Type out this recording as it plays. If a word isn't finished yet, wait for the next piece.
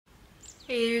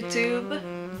Hey YouTube,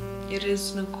 it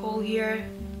is Nicole here,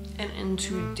 and in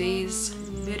today's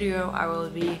video I will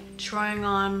be trying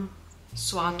on,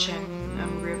 swatching,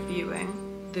 and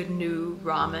reviewing the new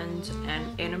Rom&nd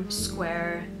and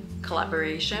Inapsquare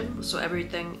collaboration. So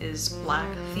everything is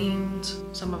black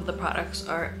themed. Some of the products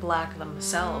are black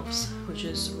themselves, which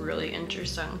is really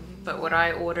interesting. But what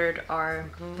I ordered are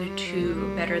the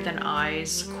two Better Than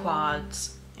Eyes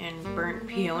quads in Burnt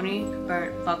Peony,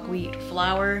 burnt buckwheat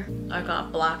flower. I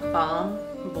got Black Balm,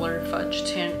 Blur Fudge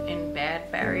Tint in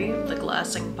Bad Berry, the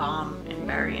Glasting Balm in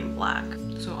Berry and Black.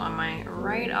 So on my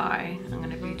right eye, I'm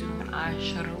gonna be doing an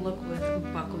eyeshadow look with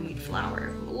buckwheat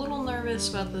flower. I'm a little nervous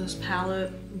about this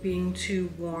palette being too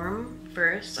warm.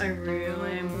 First, I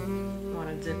really want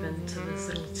to dip into this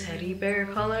little teddy bear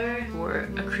color for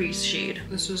a crease shade.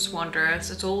 This is wondrous.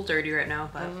 It's a little dirty right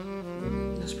now, but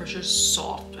this brush is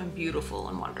soft and beautiful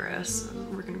and wondrous,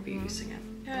 and we're gonna be using it.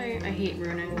 Yeah, I hate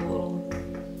ruining the little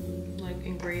like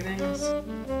engravings.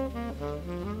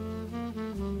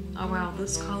 Oh wow,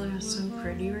 this color is so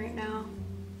pretty right now.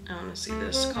 I want to see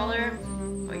this color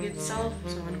like itself,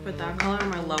 so I'm gonna put that color on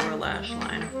my lower lash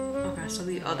line. Okay, so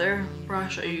the other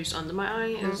brush I use under my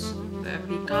eye is the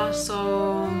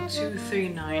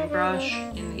B02 brush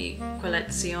in the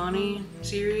Glasting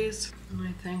series. And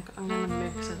I think I'm gonna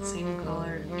mix that same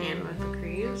color in with the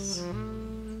crease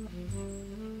and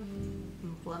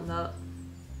blend up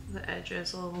the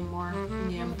edges a little more.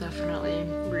 Yeah, I'm definitely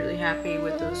really happy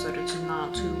with this, that it's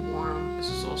not too warm.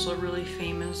 This is also a really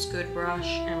famous good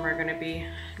brush, and we're gonna be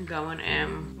going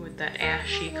in with that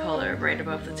ashy color right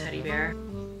above the teddy bear.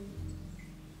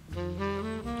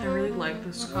 I really like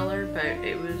this color, but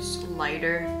it was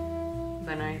lighter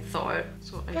than I thought,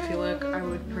 so I feel like I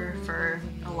would prefer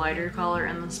a lighter color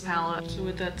in this palette. So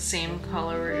with that same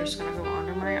color, we're just gonna go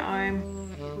under my eye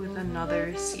with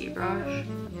another C brush.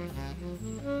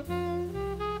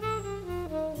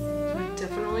 I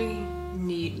definitely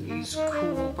need these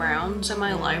cool browns in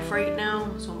my life right now,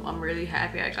 so I'm really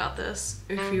happy I got this.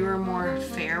 If you are more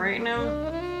fair right now,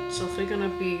 it's definitely gonna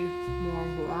be more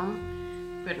warm.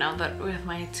 But now that with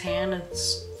my tan,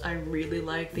 I really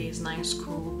like these nice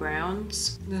cool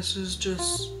browns. This is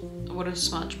just what a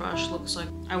smudge brush looks like.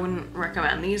 I wouldn't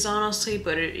recommend these honestly,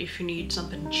 but if you need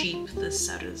something cheap, this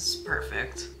set is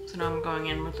perfect. So now I'm going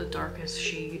in with the darkest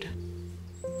shade.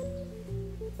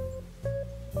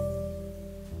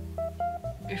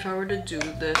 If I were to do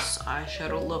this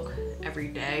eyeshadow look every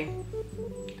day,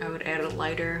 I would add a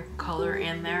lighter color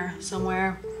in there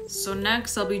somewhere. So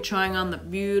next I'll be trying on the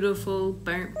beautiful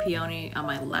Burnt Peony on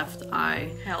my left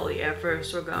eye. Hell yeah,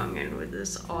 first we're going in with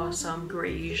this awesome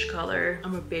grayish color.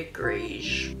 I'm a big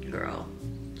grayish girl.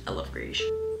 I love grayish.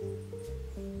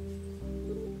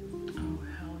 Oh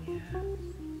hell yeah.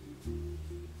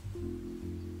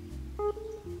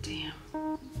 Damn.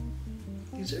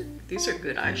 These are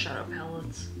good eyeshadow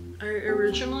palettes. I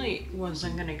originally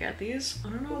wasn't gonna get these. I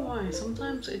don't know why.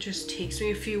 Sometimes it just takes me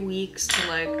a few weeks to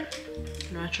like,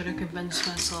 you know, I try to convince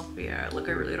myself, yeah, look,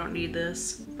 I really don't need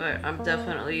this. But I'm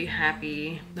definitely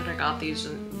happy that I got these,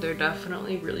 and they're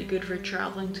definitely really good for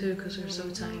traveling too because they're so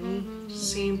tiny.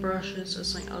 Same brushes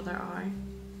as my other eye.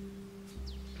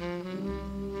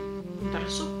 That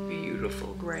is a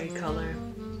beautiful gray color.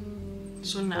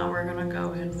 So now we're gonna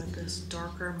go in with this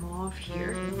darker mauve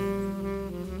here.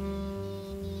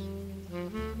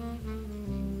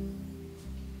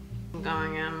 I'm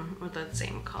going in with that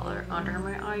same color under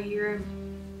my eye here.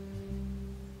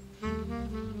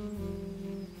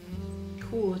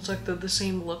 Cool, it's like the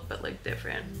same look but like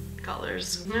different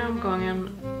colors. Now I'm going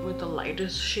in with the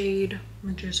lightest shade,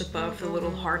 which is above the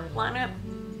little heart planet.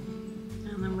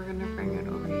 And then we're gonna bring it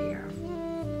over here.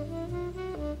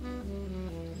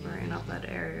 Brighten up that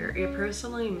area. Yeah,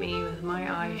 personally, me with my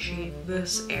eye shape,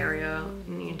 this area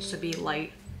needs to be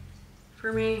light.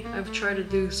 For me, I've tried to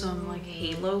do some like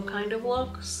halo kind of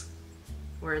looks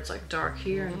where it's like dark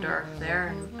here and dark there,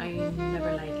 and I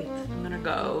never like it. I'm gonna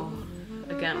go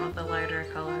again with the lighter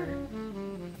color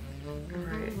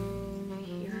right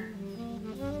here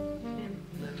in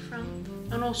the front.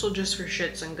 And also just for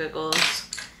shits and giggles,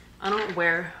 I don't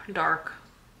wear dark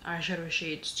eyeshadow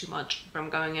shades too much, but I'm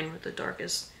going in with the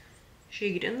darkest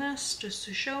shade in this just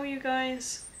to show you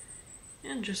guys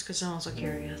and just because I'm also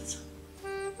curious.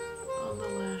 On the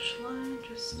lash line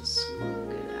just to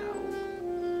smoke it out.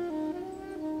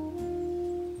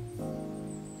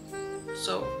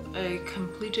 So I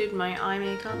completed my eye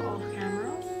makeup off camera.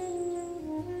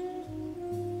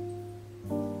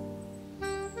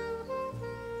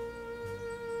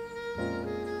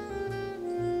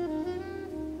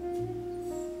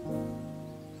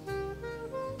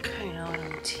 Okay, now that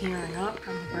I'm tearing up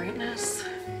from brightness,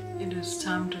 it is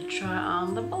time to try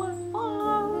on the black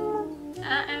balm.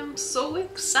 I am so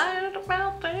excited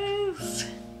about this.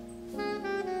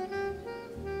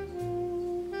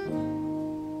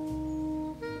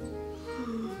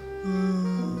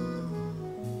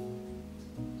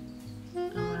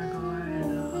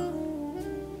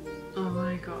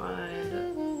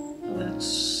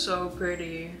 So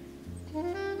pretty.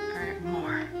 Alright,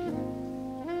 more.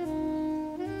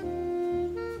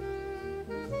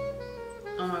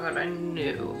 Oh my god, I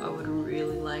knew I would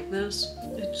really like this.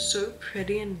 It's so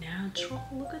pretty and natural.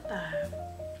 Look at that.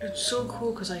 It's so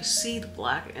cool because I see the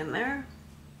black in there.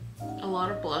 A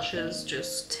lot of blushes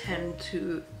just tend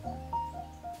to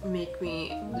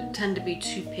be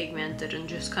too pigmented and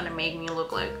just kind of make me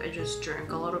look like I just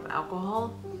drank a lot of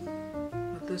alcohol.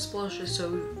 This blush is so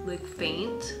like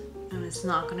faint and it's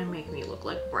not gonna make me look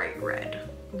like bright red.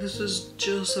 This is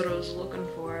just what I was looking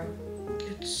for.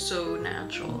 It's so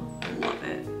natural. I love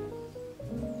it.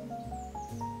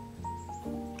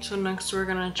 So next we're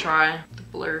gonna try the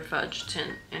Blur Fudge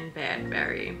tint in Bad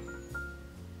Berry.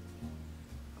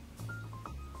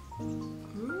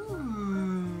 Oh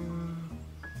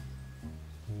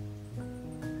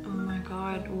my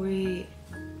god, wait.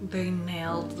 They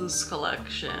nailed this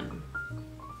collection.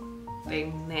 They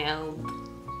nailed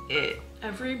it.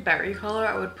 Every berry color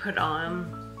I would put on,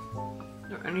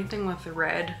 or anything with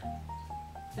red,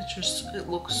 it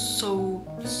looks so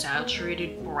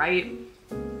saturated, bright,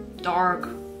 dark.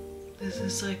 This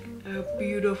is like a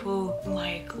beautiful,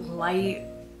 like light,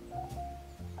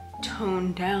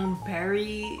 toned down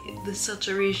berry. The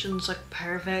saturation's like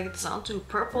perfect. It's not too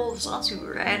purple, it's not too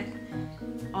red.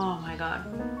 Oh my god.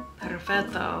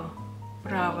 Perfetto.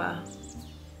 Brava.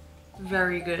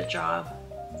 Very good job.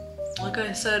 Like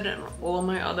I said in all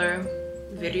my other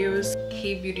videos,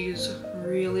 K-Beauty is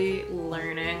really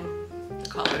learning the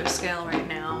color scale right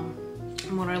now.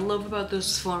 And what I love about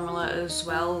this formula as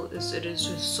well is it is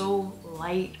just so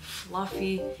light,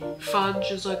 fluffy.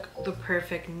 Fudge is like the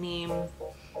perfect name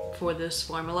for this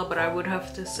formula, but I would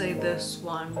have to say this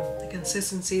one, the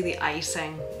consistency, the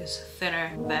icing is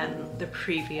thinner than the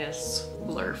previous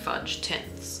Blur Fudge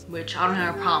tints, which I don't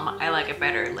have a problem. I like it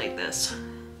better like this.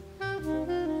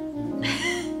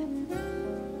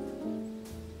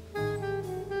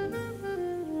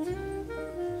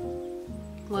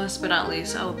 Last but not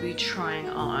least, I'll be trying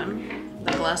on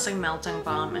the Glasting Melting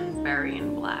Balm in Berry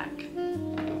and Black.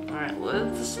 Alright,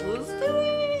 let's do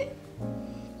it!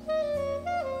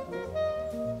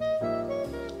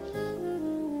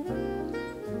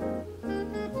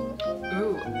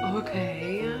 Ooh,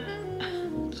 okay.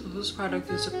 So this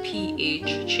product is a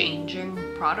pH changing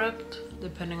product,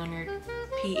 depending on your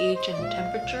pH and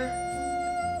temperature.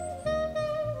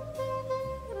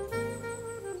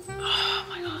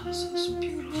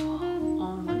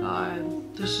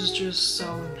 This is just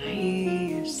so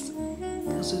nice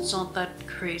because it's not that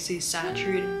crazy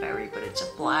saturated berry, but it's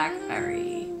a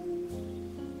blackberry.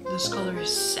 This color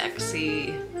is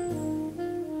sexy.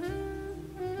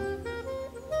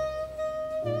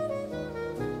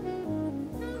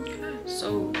 Okay,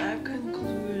 so that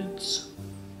concludes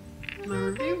my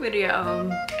review video.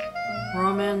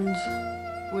 Rom&nd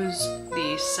was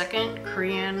the second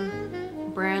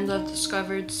Korean brand I've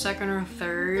discovered, second or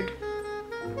third,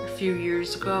 a few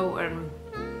years ago, and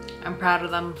I'm proud of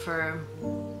them for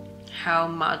how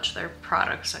much their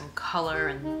products and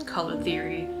color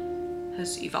theory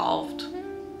has evolved.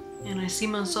 And I see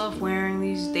myself wearing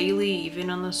these daily, even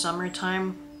in the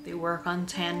summertime. They work on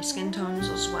tan skin tones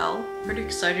as well. Pretty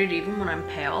excited, even when I'm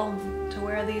pale, to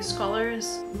wear these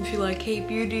colors. If you like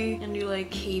K-Beauty and you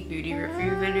like K-Beauty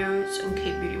review videos and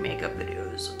K-Beauty makeup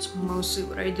videos, it's mostly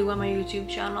what I do on my YouTube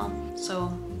channel.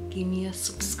 So give me a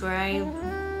subscribe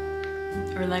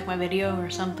or like my video or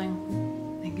something.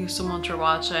 Thank you so much for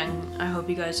watching. I hope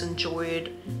you guys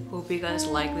enjoyed. Hope you guys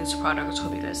like these products.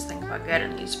 Hope you guys think about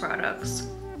getting these products.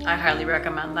 I highly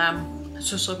recommend them. It's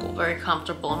just like very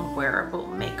comfortable and wearable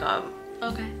makeup.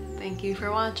 Okay, thank you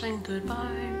for watching.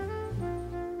 Goodbye.